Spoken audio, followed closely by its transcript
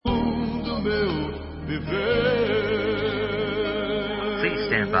meu viver. Please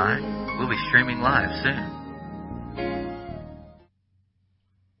stand by. We'll be streaming live soon.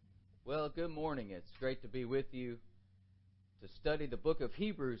 Well, good morning. It's great to be with you to study the book of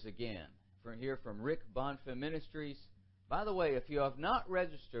Hebrews again. From here from Rick Bonfim Ministries. By the way, if you have not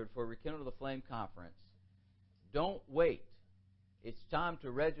registered for Rekindle the Flame Conference, don't wait. It's time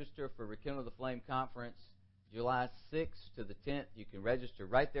to register for Rekindle the Flame Conference, July 6th to the 10th. You can register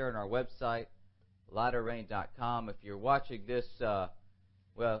right there on our website, lighterrain.com. If you're watching this,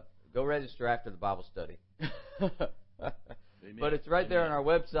 well, go register after the Bible study. But it's right there on our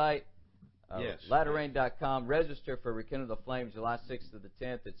website, lighterrain.com. Register for Rekindle the Flame, July 6th to the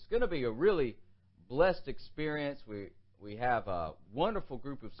 10th. It's going to be a really blessed experience. We have a wonderful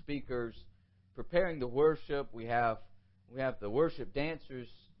group of speakers preparing the worship. We have the worship dancers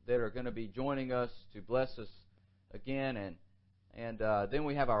that are going to be joining us to bless us again, and then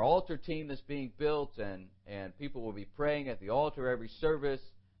we have our altar team that's being built, and people will be praying at the altar every service,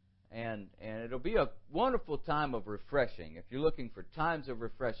 and it'll be a wonderful time of refreshing. If you're looking for times of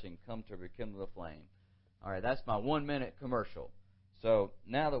refreshing, come to Rekindle the Flame. All right, that's my 1-minute commercial. So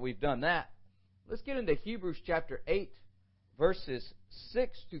now that we've done that, let's get into Hebrews chapter 8, verses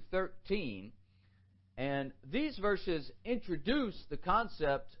 6 to 13. And these verses introduce the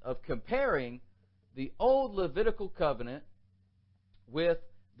concept of comparing the old Levitical covenant with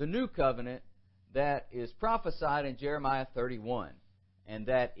the new covenant that is prophesied in Jeremiah 31, and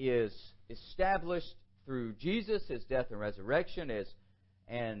that is established through Jesus, His death and resurrection,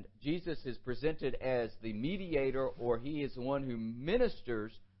 and Jesus is presented as the mediator, or He is the one who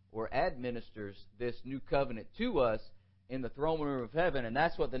ministers or administers this new covenant to us in the throne room of heaven, and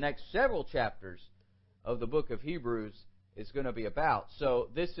that's what the next several chapters of the book of Hebrews is going to be about. So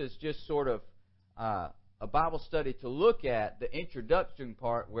this is just sort of a Bible study to look at the introduction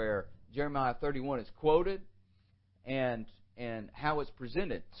part where Jeremiah 31 is quoted and how it's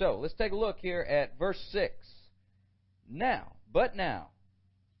presented. So let's take a look here at verse 6. But now,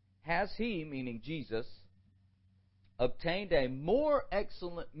 has He, meaning Jesus, obtained a more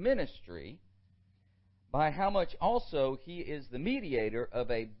excellent ministry, by how much also He is the mediator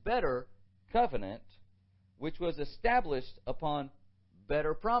of a better covenant, which was established upon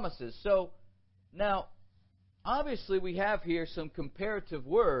better promises. So, now, obviously we have here some comparative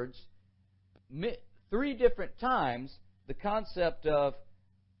words. 3 different times, the concept of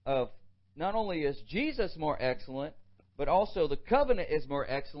not only is Jesus more excellent, but also the covenant is more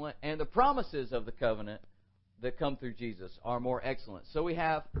excellent, and the promises of the covenant that come through Jesus are more excellent. So we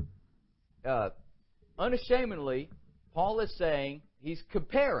have, unashamedly, Paul is saying he's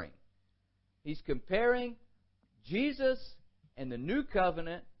comparing. He's comparing Jesus and the new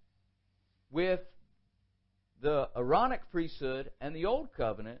covenant with the Aaronic priesthood and the old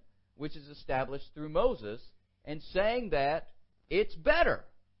covenant, which is established through Moses, and saying that it's better.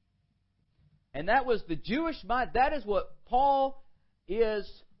 And that was the Jewish mind. That is what Paul is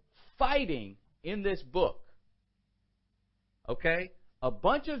fighting in this book. Okay? A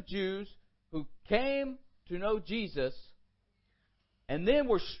bunch of Jews who came to know Jesus and then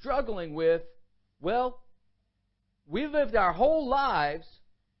were struggling with, well, we lived our whole lives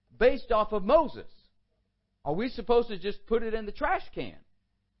based off of Moses. Are we supposed to just put it in the trash can?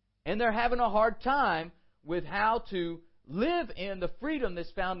 And they're having a hard time with how to live in the freedom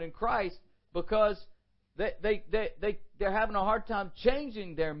that's found in Christ, because they're having a hard time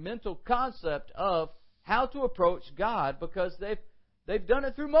changing their mental concept of how to approach God, because they've done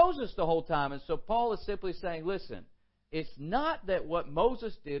it through Moses the whole time. And so Paul is simply saying, listen, it's not that what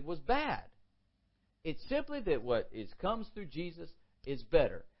Moses did was bad. It's simply that what comes through Jesus is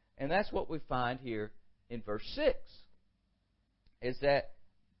better. And that's what we find here in verse 6, is that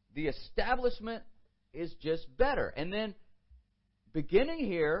the establishment is just better. And then, beginning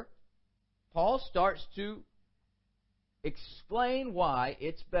here, Paul starts to explain why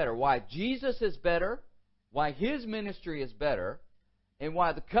it's better, why Jesus is better, why His ministry is better, and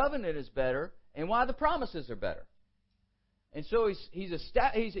why the covenant is better, and why the promises are better. And so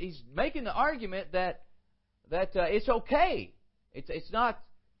he's making the argument that it's okay. It's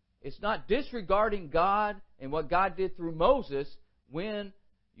not disregarding God and what God did through Moses when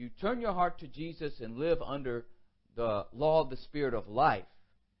you turn your heart to Jesus and live under the law of the Spirit of life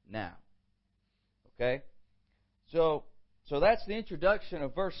now. Okay? So that's the introduction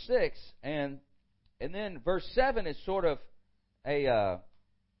of verse 6, and then verse 7 is sort of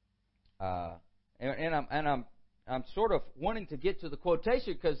I'm sort of wanting to get to the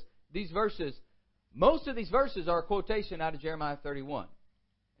quotation, because most of these verses are a quotation out of Jeremiah 31.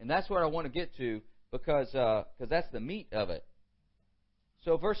 And that's what I want to get to, because that's the meat of it.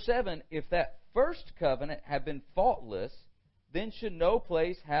 So verse 7, if that first covenant had been faultless, then should no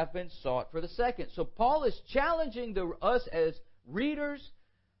place have been sought for the second. So Paul is challenging us as readers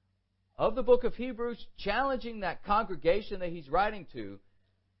of the book of Hebrews, challenging that congregation that he's writing to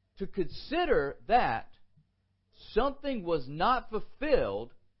consider that something was not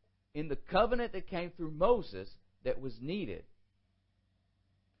fulfilled in the covenant that came through Moses that was needed.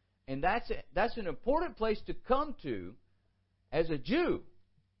 And that's an important place to come to as a Jew,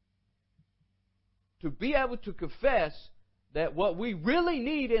 to be able to confess that what we really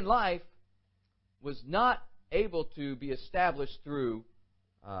need in life was not able to be established through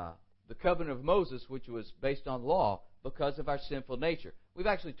the covenant of Moses, which was based on law, because of our sinful nature. We've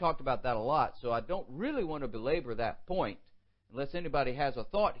actually talked about that a lot, so I don't really want to belabor that point, unless anybody has a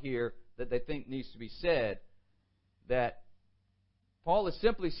thought here that they think needs to be said, that Paul is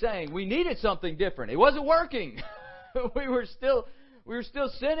simply saying we needed something different. It wasn't working. we were still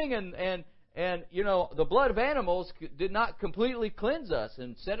sinning, and you know, the blood of animals did not completely cleanse us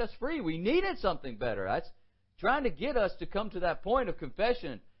and set us free. We needed something better. That's trying to get us to come to that point of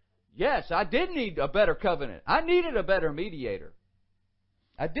confession. Yes, I did need a better covenant. I needed a better mediator.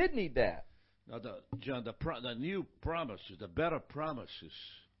 I did need that. Now, John, the new promises, the better promises.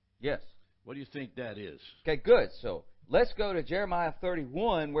 Yes. What do you think that is? Okay, good. So let's go to Jeremiah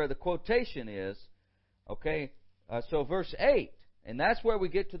 31, where the quotation is. Okay, so verse 8, and that's where we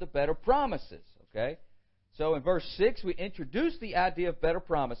get to the better promises. Okay, so in verse 6 we introduce the idea of better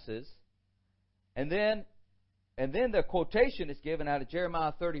promises, and then the quotation is given out of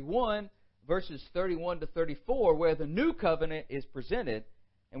Jeremiah 31, verses 31 to 34, where the new covenant is presented,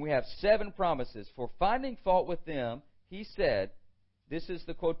 and we have 7 promises. For finding fault with them, he said, this is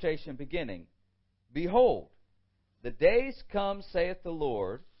the quotation beginning, behold, the days come, saith the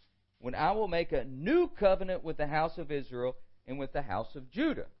Lord, when I will make a new covenant with the house of Israel and with the house of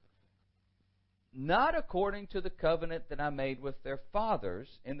Judah, not according to the covenant that I made with their fathers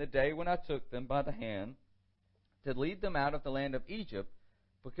in the day when I took them by the hand to lead them out of the land of Egypt,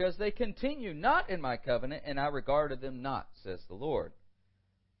 because they continue not in my covenant, and I regarded them not, says the Lord.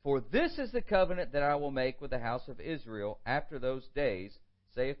 For this is the covenant that I will make with the house of Israel after those days,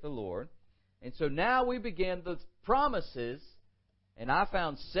 saith the Lord. And so now we begin the promises, and I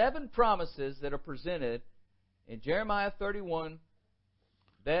found 7 promises that are presented in Jeremiah 31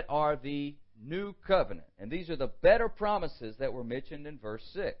 that are the new covenant. And these are the better promises that were mentioned in verse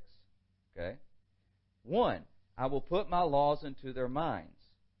 6. Okay? 1, I will put my laws into their minds.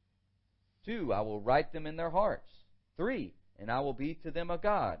 2, I will write them in their hearts. 3, and I will be to them a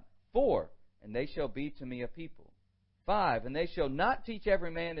God. 4, and they shall be to me a people. 5, and they shall not teach every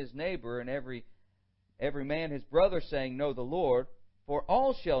man his neighbor and every man his brother, saying, Know the Lord, for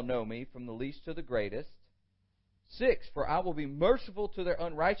all shall know me, from the least to the greatest. 6, for I will be merciful to their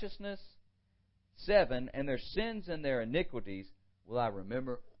unrighteousness. 7, and their sins and their iniquities will I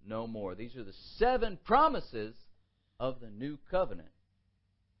remember no more. These are the 7 promises of the new covenant.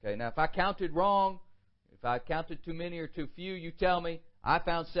 Okay, now if I counted wrong, if I counted too many or too few, you tell me. I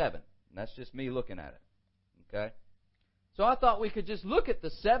found 7. And that's just me looking at it. Okay? So I thought we could just look at the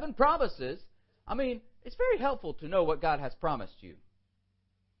 7 promises. I mean, it's very helpful to know what God has promised you.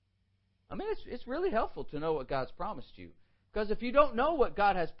 I mean, it's really helpful to know what God's promised you. Because if you don't know what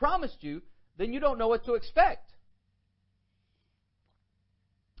God has promised you, then you don't know what to expect.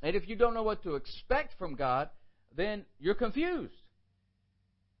 And if you don't know what to expect from God, then you're confused.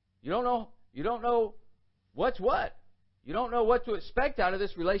 You don't know what's what. You don't know what to expect out of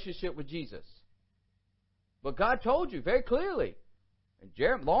this relationship with Jesus. But God told you very clearly,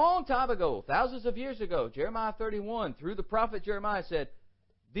 long time ago, thousands of years ago, Jeremiah 31, through the prophet Jeremiah said,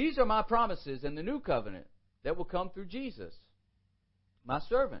 these are my promises in the new covenant that will come through Jesus, my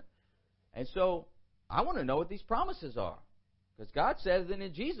servant. And so I want to know what these promises are. Because God says that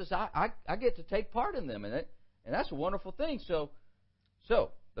in Jesus, I get to take part in them. And that's a wonderful thing. So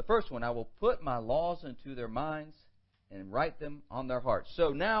the first one, I will put my laws into their minds and write them on their hearts.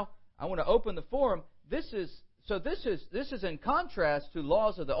 So now I want to open the forum. This is in contrast to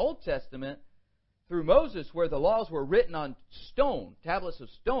laws of the Old Testament through Moses, where the laws were written on stone, tablets of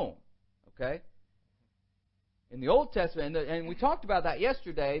stone. Okay? In the Old Testament, and we talked about that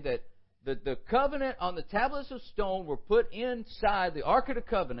yesterday, that the covenant on the tablets of stone were put inside the Ark of the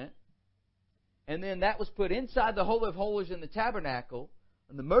Covenant, and then that was put inside the Holy of Holies in the tabernacle,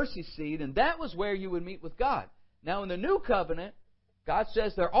 and the mercy seat, and that was where you would meet with God. Now in the new covenant, God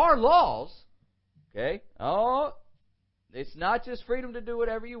says there are laws. Okay? Oh, it's not just freedom to do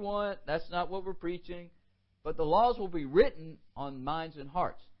whatever you want. That's not what we're preaching. But the laws will be written on minds and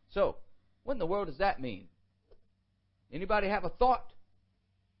hearts. So, what in the world does that mean? Anybody have a thought?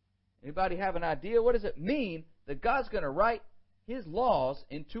 Anybody have an idea? What does it mean that God's going to write His laws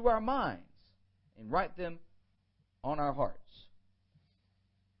into our minds and write them on our hearts?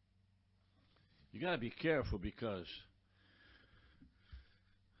 You got to be careful because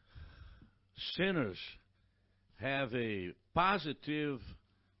sinners have a positive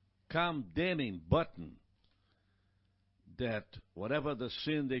condemning button that whatever the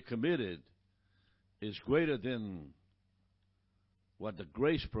sin they committed is greater than what the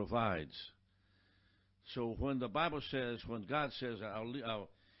grace provides. So when the Bible says, when God says,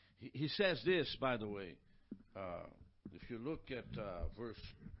 He says this, by the way, if you look at verse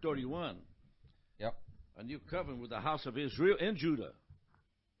 31, yep, a new covenant with the house of Israel and Judah,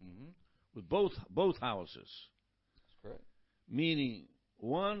 with both houses. That's correct. Meaning,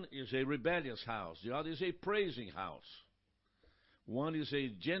 one is a rebellious house, the other is a praising house. One is a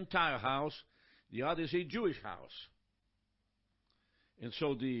Gentile house, the other is a Jewish house. And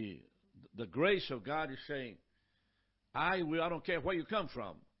so the grace of God is saying, I don't care where you come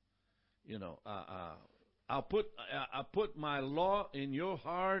from. You know, I'll put my law in your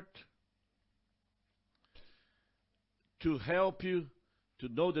heart to help you to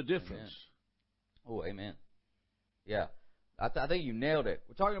know the difference. Amen. Oh, amen. Yeah, I think you nailed it.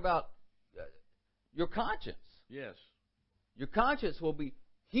 We're talking about your conscience. Yes. Your conscience will be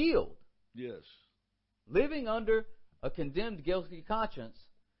healed. Yes. Living under a condemned, guilty conscience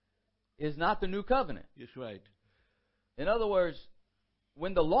is not the new covenant. That's right. In other words,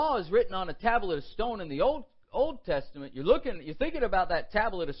 when the law is written on a tablet of stone in the Old Testament, you're thinking about that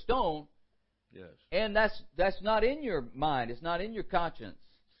tablet of stone. Yes. And that's not in your mind. It's not in your conscience.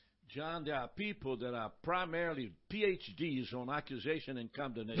 John, there are people that are primarily PhDs on accusation and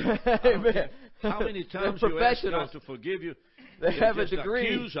condemnation. Amen. How many times you ask God to forgive you? They have a degree.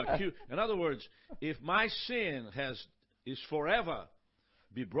 Accuse. In other words, if my sin is forever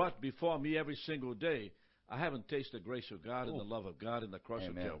be brought before me every single day, I haven't tasted the grace of God and the love of God in the cross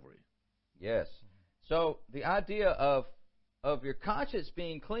of Calvary. Yes. So the idea of your conscience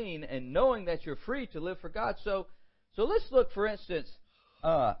being clean and knowing that you're free to live for God. So let's look, for instance,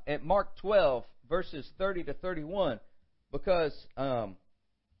 at Mark 12, verses 30 to 31, because,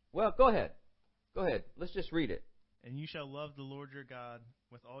 well, go ahead. Go ahead. Let's just read it. And you shall love the Lord your God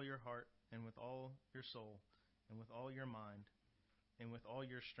with all your heart and with all your soul and with all your mind and with all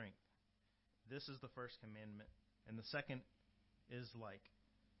your strength. This is the first commandment. And the second is like,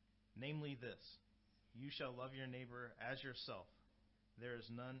 namely this, you shall love your neighbor as yourself. There is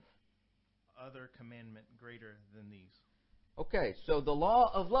none other commandment greater than these. Okay, so the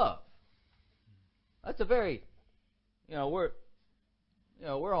law of love. That's a very, we're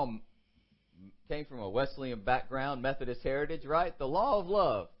all came from a Wesleyan background, Methodist heritage, right? The law of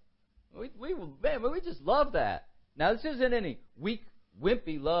love. We just love that. Now, this isn't any weak,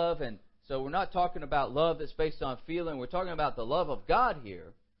 wimpy love, and so we're not talking about love that's based on feeling. We're talking about the love of God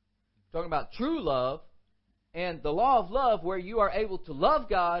here. We're talking about true love, and the law of love where you are able to love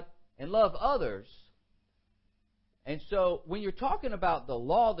God and love others. And so when you're talking about the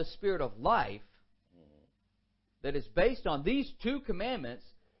law of the Spirit of life that is based on these two commandments,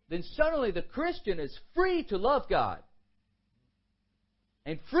 then suddenly the Christian is free to love God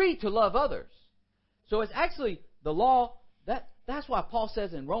and free to love others. So it's actually the law, that's why Paul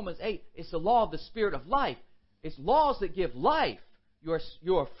says in Romans 8, it's the law of the Spirit of life. It's laws that give life.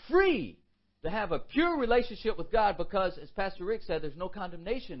 You're free to have a pure relationship with God because, as Pastor Rick said, there's no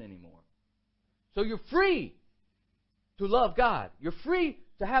condemnation anymore. So you're free to love God. You're free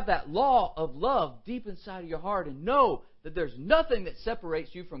to have that law of love deep inside of your heart and know that there's nothing that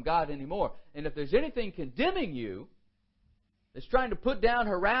separates you from God anymore. And if there's anything condemning you, that's trying to put down,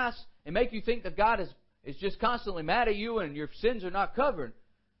 harass, and make you think that God is just constantly mad at you and your sins are not covered,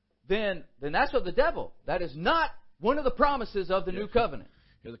 then that's of the devil. That is not one of the promises of the new covenant.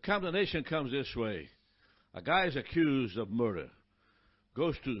 Yeah, the condemnation comes this way. A guy is accused of murder,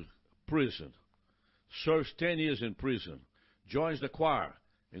 goes to prison, serves 10 years in prison, joins the choir,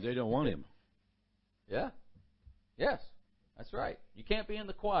 and they don't want him. Yeah. Yes, that's right. You can't be in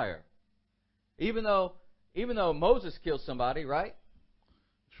the choir. Even though Moses killed somebody, right?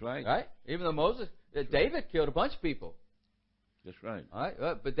 That's right. Right? Even though David killed a bunch of people. That's right. All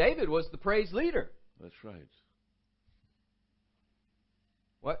right? But David was the praise leader. That's right.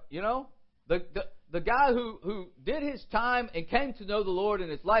 What, the guy who did his time and came to know the Lord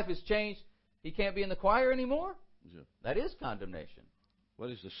and his life has changed, he can't be in the choir anymore? Yeah. That is condemnation. What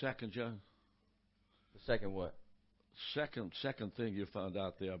is the second, John? The second what? Second thing you found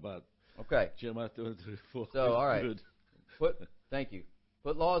out there about Jeremiah 33:4. So, all right. Good. Thank you.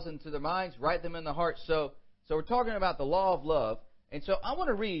 Put laws into their minds, write them in the heart. So we're talking about the law of love. And so I want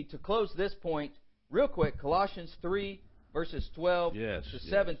to read, to close this point, real quick, Colossians 3, verses 12 to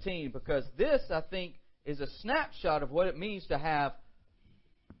 17, because this, I think, is a snapshot of what it means to have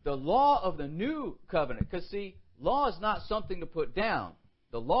the law of the new covenant. Because, see, law is not something to put down.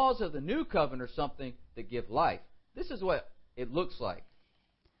 The laws of the new covenant are something that give life. This is what it looks like.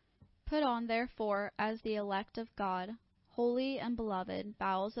 Put on, therefore, as the elect of God, holy and beloved,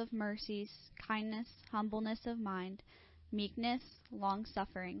 bowels of mercies, kindness, humbleness of mind, meekness,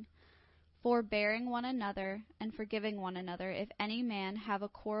 long-suffering, forbearing one another, and forgiving one another, if any man have a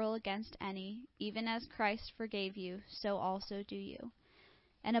quarrel against any, even as Christ forgave you, so also do you.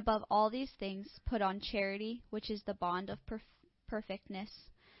 And above all these things, put on charity, which is the bond of perfectness,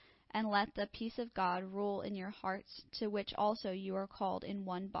 and let the peace of God rule in your hearts, to which also you are called in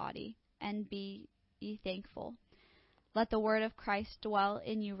one body, and be ye thankful. Let the word of Christ dwell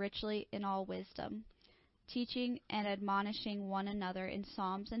in you richly in all wisdom, teaching and admonishing one another in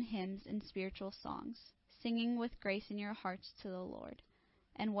psalms and hymns and spiritual songs, singing with grace in your hearts to the Lord.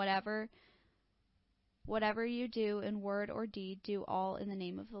 And whatever you do in word or deed, do all in the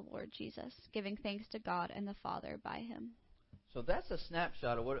name of the Lord Jesus, giving thanks to God and the Father by him. So that's a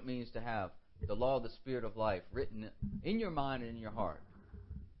snapshot of what it means to have the law of the Spirit of life written in your mind and in your heart.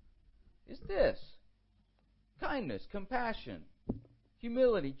 It's this: kindness, compassion,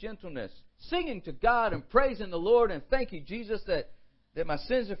 humility, gentleness, singing to God and praising the Lord and thanking Jesus that my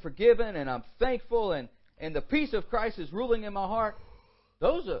sins are forgiven and I'm thankful and the peace of Christ is ruling in my heart.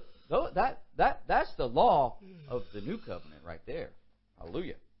 That's the law of the new covenant right there.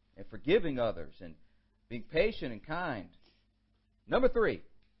 Hallelujah. And forgiving others and being patient and kind. Number 3,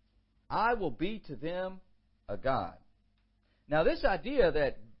 I will be to them a God. Now this idea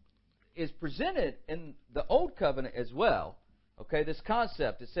that is presented in the Old Covenant as well, okay, this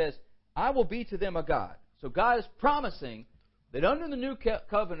concept, it says, I will be to them a God. So God is promising that under the new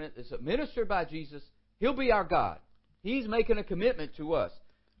covenant that's administered by Jesus, He'll be our God. He's making a commitment to us.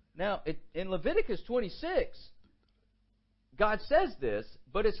 Now, in Leviticus 26, God says this,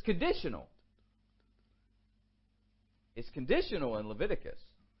 but it's conditional. It's conditional in Leviticus.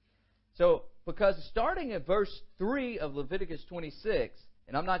 So, because starting at verse 3 of Leviticus 26,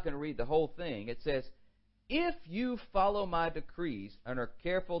 and I'm not going to read the whole thing, it says, if you follow my decrees and are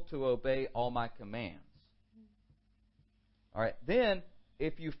careful to obey all my commands. All right, then,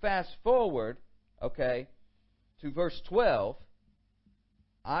 if you fast forward, okay, to verse 12,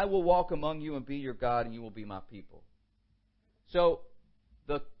 I will walk among you and be your God, and you will be my people. So,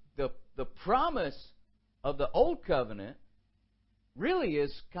 the promise of the Old Covenant really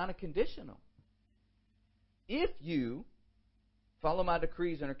is kind of conditional. If you follow my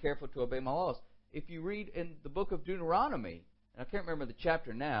decrees and are careful to obey my laws. If you read in the book of Deuteronomy, and I can't remember the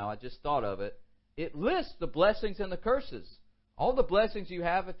chapter now, I just thought of it, it lists the blessings and the curses. All the blessings you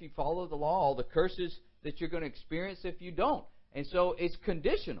have if you follow the law, all the curses that you're going to experience if you don't. And so it's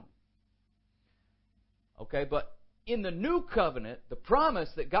conditional. Okay, but in the new covenant, the promise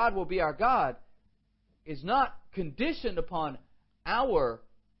that God will be our God is not conditioned upon our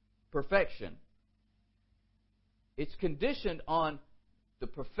perfection. It's conditioned on the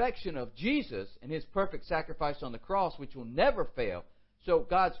perfection of Jesus and His perfect sacrifice on the cross, which will never fail. So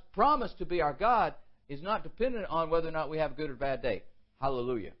God's promise to be our God is not dependent on whether or not we have a good or bad day.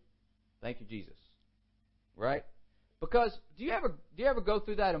 Hallelujah. Thank you, Jesus. Right? Because do you ever go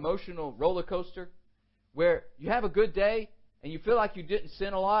through that emotional roller coaster where you have a good day and you feel like you didn't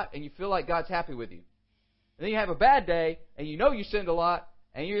sin a lot and you feel like God's happy with you? And then you have a bad day and you know you sinned a lot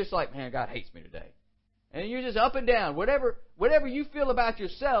and you're just like, man, God hates me today. And you're just up and down. Whatever you feel about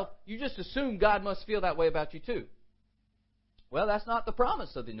yourself, you just assume God must feel that way about you too. Well, that's not the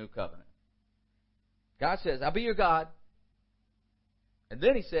promise of the new covenant. God says, I'll be your God. And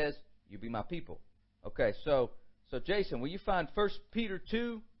then He says, you be my people. Okay, so Jason, will you find 1 Peter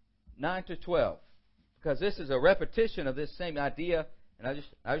 2, 9 to 12? Because this is a repetition of this same idea, and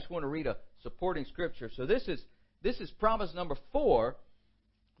I just want to read a supporting scripture. So this is promise number 4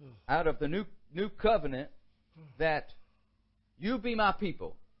 out of the new covenant, that you be my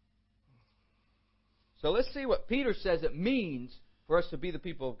people. So let's see what Peter says it means for us to be the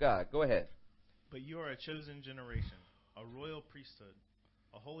people of God. Go ahead. But you are a chosen generation, a royal priesthood,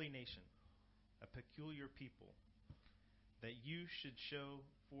 a holy nation, a peculiar people, that you should show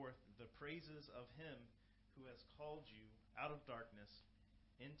forth the praises of Him who has called you out of darkness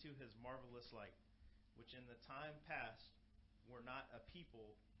into His marvelous light, which in the time past were not a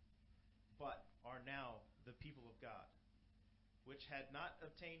people, but are now the people of God, which had not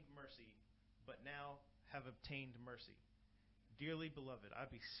obtained mercy, but now have obtained mercy. Dearly beloved, I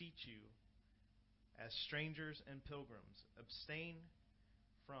beseech you, as strangers and pilgrims. Abstain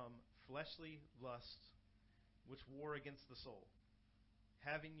from fleshly lusts which war against the soul,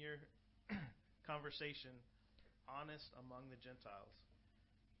 having your conversation honest among the Gentiles,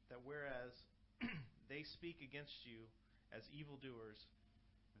 that whereas they speak against you as evildoers,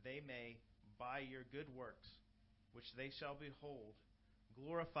 they may, by your good works, which they shall behold,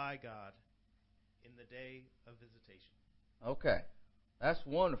 glorify God in the day of visitation. Okay, that's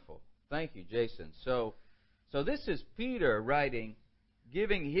wonderful. Thank you, Jason. So this is Peter writing,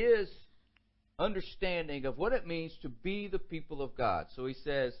 giving his understanding of what it means to be the people of God. So he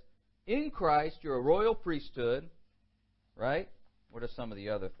says, in Christ, you're a royal priesthood, right? What are some of the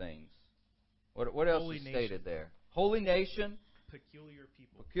other things? What else Holy is nation. stated there? Holy nation. Peculiar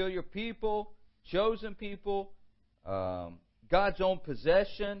people. Peculiar people. Chosen people. God's own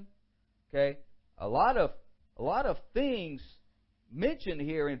possession. Okay? A lot of things mentioned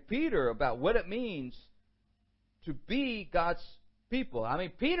here in Peter about what it means to be God's people. I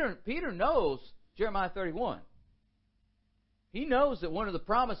mean, Peter knows Jeremiah 31. He knows that one of the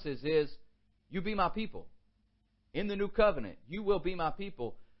promises is, you be my people. In the new covenant, you will be my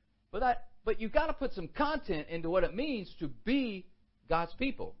people. But you've got to put some content into what it means to be God's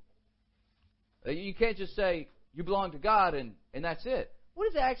people. You can't just say you belong to God and that's it. What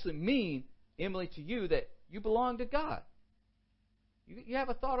does it actually mean, Emily, to you that you belong to God? You have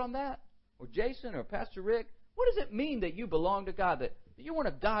a thought on that? Or Jason or Pastor Rick? What does it mean that you belong to God, that you're one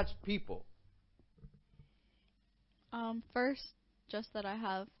of God's people? First, just that I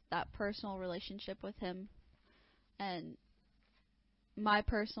have that personal relationship with Him, and my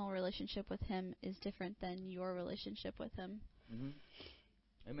personal relationship with Him is different than your relationship with Him.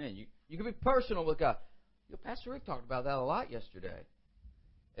 Mm-hmm. Amen. You can be personal with God. Pastor Rick talked about that a lot yesterday.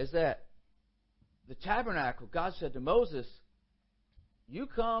 Is that the tabernacle, God said to Moses, you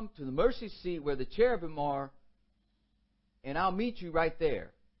come to the mercy seat where the cherubim are, and I'll meet you right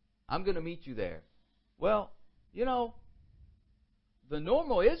there. I'm going to meet you there. Well, the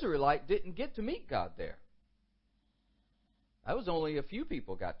normal Israelite didn't get to meet God there. That was only a few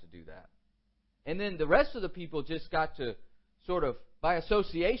people got to do that. And then the rest of the people just got to sort of, by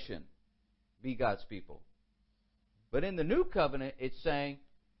association, be God's people. But in the new covenant, it's saying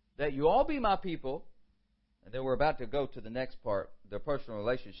that you all be my people. And then we're about to go to the next part, the personal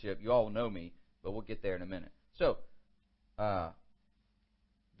relationship. You all know me, but we'll get there in a minute. So,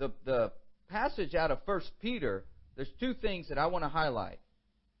 the passage out of 1 Peter, there's two things that I want to highlight.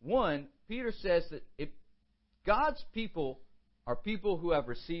 One, Peter says that if God's people are people who have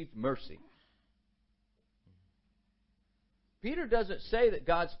received mercy. Peter doesn't say that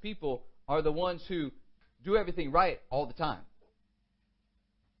God's people are the ones who do everything right all the time.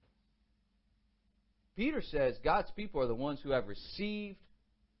 Peter says God's people are the ones who have received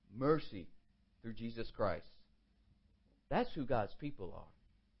mercy through Jesus Christ. That's who God's people are.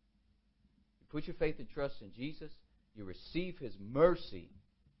 You put your faith and trust in Jesus, you receive His mercy,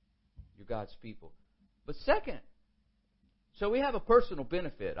 you're God's people. But second, so we have a personal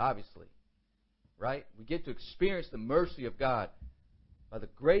benefit, obviously, right? We get to experience the mercy of God by the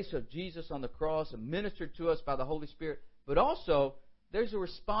grace of Jesus on the cross and ministered to us by the Holy Spirit. But also, there's a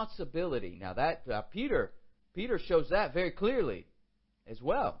responsibility. Now, Peter shows that very clearly as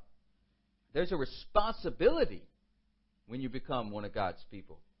well. There's a responsibility when you become one of God's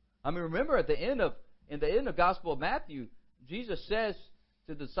people. I mean, remember in the end of Gospel of Matthew, Jesus says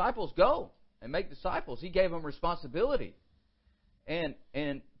to the disciples, go and make disciples. He gave them responsibility.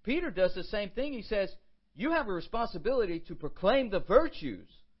 And Peter does the same thing. He says, you have a responsibility to proclaim the virtues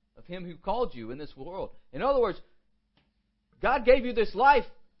of Him who called you in this world. In other words, God gave you this life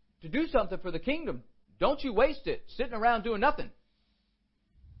to do something for the kingdom. Don't you waste it sitting around doing nothing.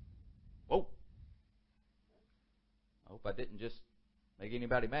 Whoa. I hope I didn't just make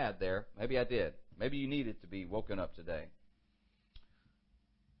anybody mad there. Maybe I did. Maybe you needed to be woken up today.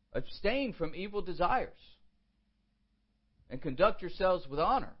 Abstain from evil desires and conduct yourselves with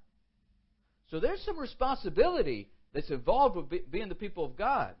honor. So there's some responsibility that's involved with being the people of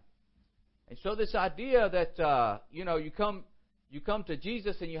God. And so this idea that, you come to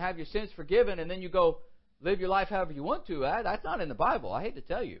Jesus and you have your sins forgiven and then you go live your life however you want to, that's not in the Bible. I hate to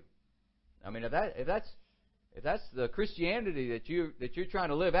tell you. I mean, if that's the Christianity that you're trying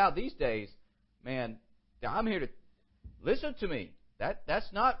to live out these days, man, I'm here to listen to me.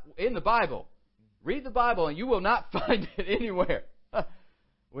 That's not in the Bible. Read the Bible and you will not find it anywhere.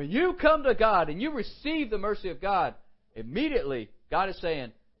 When you come to God and you receive the mercy of God, immediately God is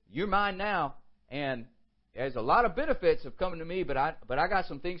saying, you're mine now, and there's a lot of benefits of coming to me, but I got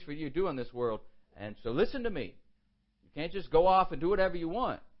some things for you to do in this world, and so listen to me. You can't just go off and do whatever you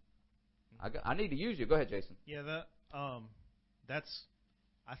want. I need to use you. Go ahead, Jason. Yeah, I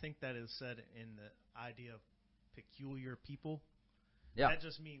think that is said in the idea of peculiar people. Yeah. That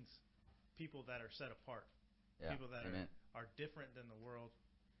just means people that are set apart. Yeah. People that are different than the world.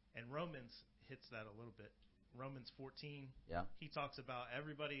 And Romans hits that a little bit. Romans 14, he talks about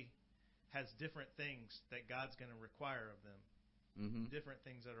everybody has different things that God's going to require of them. Mm-hmm. Different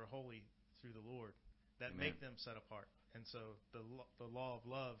things that are holy through the Lord that make them set apart. And so the law of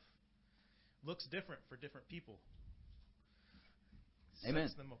love looks different for different people.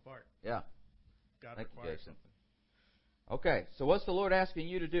 Sets them apart. Yeah. God Thank requires you, something. Okay, so what's the Lord asking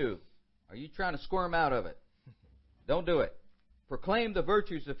you to do? Are you trying to squirm out of it? Don't do it. Proclaim the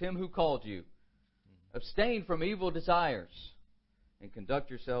virtues of Him who called you. Abstain from evil desires and conduct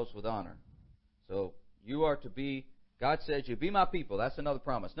yourselves with honor. So you are to be, God says, you be my people. That's another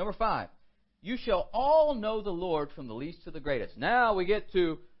promise. Number 5, you shall all know the Lord from the least to the greatest. Now we get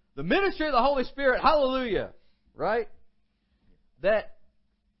to the ministry of the Holy Spirit. Hallelujah. Right? That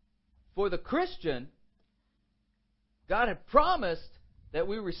for the Christian, God had promised that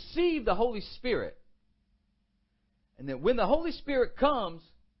we receive the Holy Spirit. And that when the Holy Spirit comes,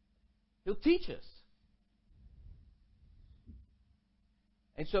 He'll teach us.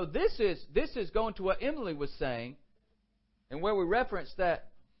 And so this is going to what Emily was saying, and where we referenced that,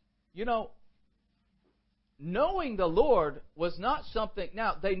 knowing the Lord was not something.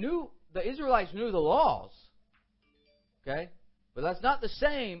 Now, the Israelites knew the laws, okay? But that's not the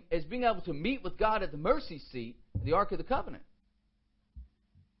same as being able to meet with God at the mercy seat, the Ark of the Covenant.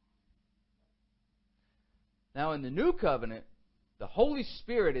 Now, in the New Covenant, the Holy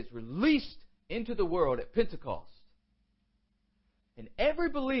Spirit is released into the world at Pentecost. And every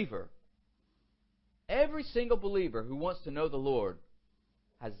believer, every single believer who wants to know the Lord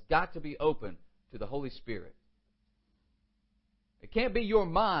has got to be open to the Holy Spirit. It can't be your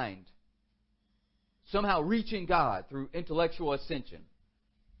mind somehow reaching God through intellectual ascension.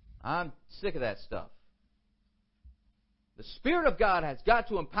 I'm sick of that stuff. The Spirit of God has got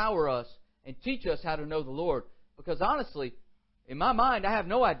to empower us and teach us how to know the Lord. Because honestly, in my mind, I have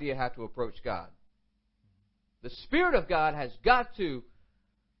no idea how to approach God. The Spirit of God has got to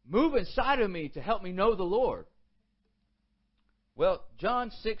move inside of me to help me know the Lord. Well, John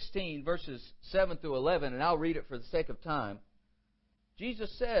 16, verses 7 through 11, and I'll read it for the sake of time.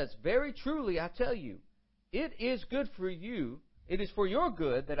 Jesus says, "Very truly I tell you, it is good for you, it is for your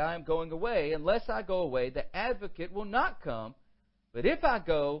good that I am going away. Unless I go away, the Advocate will not come. But if I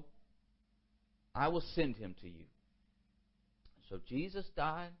go, I will send him to you." So Jesus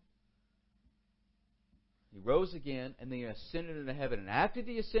died. He rose again, and then He ascended into heaven. And after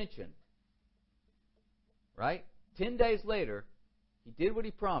the ascension, right, 10 days later, He did what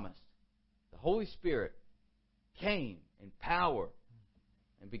He promised. The Holy Spirit came in power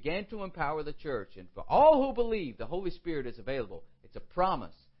and began to empower the church. And for all who believe, the Holy Spirit is available. It's a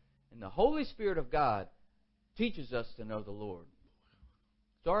promise. And the Holy Spirit of God teaches us to know the Lord.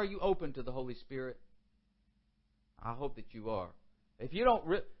 So are you open to the Holy Spirit? I hope that you are.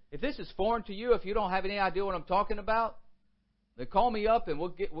 If this is foreign to you, if you don't have any idea what I'm talking about, then call me up and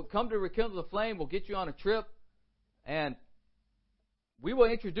we'll come to Rekindle the Flame. We'll get you on a trip, and we will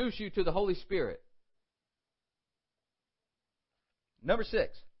introduce you to the Holy Spirit. Number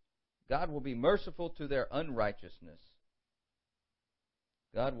 6, God will be merciful to their unrighteousness.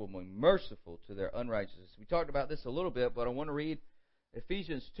 God will be merciful to their unrighteousness. We talked about this a little bit, but I want to read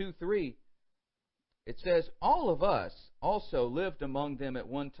Ephesians 2:3. It says, "All of us also lived among them at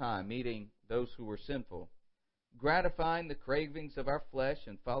one time, meeting those who were sinful, gratifying the cravings of our flesh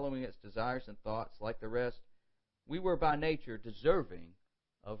and following its desires and thoughts. Like the rest, we were by nature deserving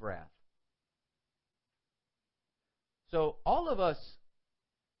of wrath." So all of us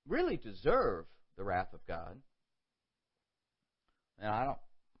really deserve the wrath of God. And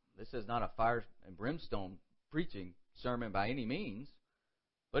this is not a fire and brimstone preaching sermon by any means,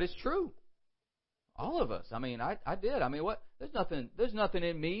 but it's true. All of us. I mean, I did. I mean, what? There's nothing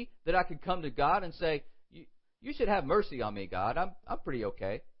in me that I could come to God and say, you should have mercy on me, God. I'm pretty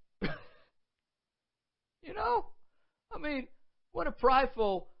okay. I mean, what a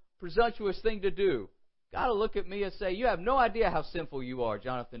prideful, presumptuous thing to do. God will look at me and say, "You have no idea how sinful you are,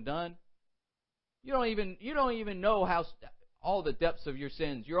 Jonathan Dunn. You don't even know how all the depths of your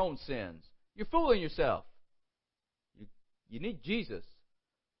sins, your own sins. You're fooling yourself. You need Jesus.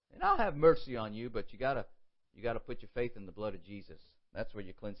 And I'll have mercy on you, but you gotta put your faith in the blood of Jesus. That's where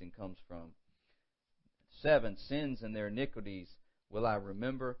your cleansing comes from." 7, sins and their iniquities will I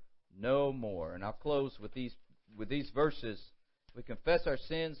remember no more. And I'll close with these verses. We confess our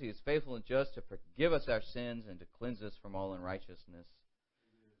sins. He is faithful and just to forgive us our sins and to cleanse us from all unrighteousness.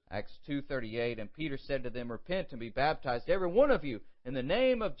 Acts 2:38, and Peter said to them, Repent and be baptized, every one of you, in the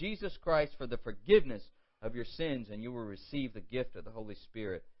name of Jesus Christ for the forgiveness of your sins, and you will receive the gift of the Holy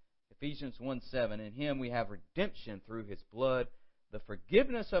Spirit. Ephesians 1:7, in Him we have redemption through His blood, the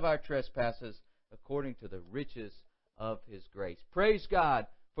forgiveness of our trespasses, according to the riches of His grace. Praise God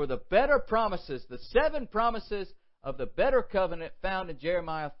for the better promises, the 7 promises of the better covenant found in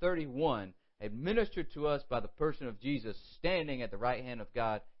Jeremiah 31, administered to us by the person of Jesus, standing at the right hand of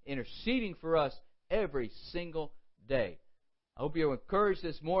God, interceding for us every single day. I hope you're encouraged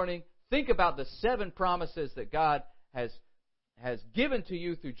this morning. Think about the 7 promises that God has given to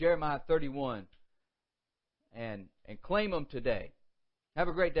you through Jeremiah 31 and claim them today. Have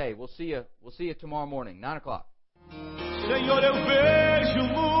a great day. We'll see you tomorrow morning, 9 o'clock. Senhor, eu vejo o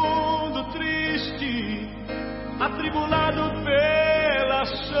mundo triste, atribulado pela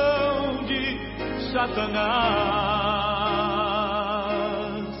ação de Satanás.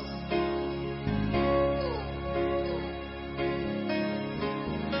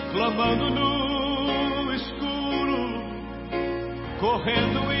 Clamando no escuro,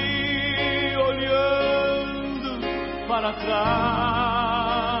 correndo e olhando para trás.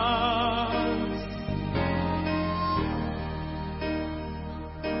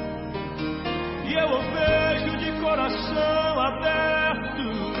 E eu o vejo de coração aberto,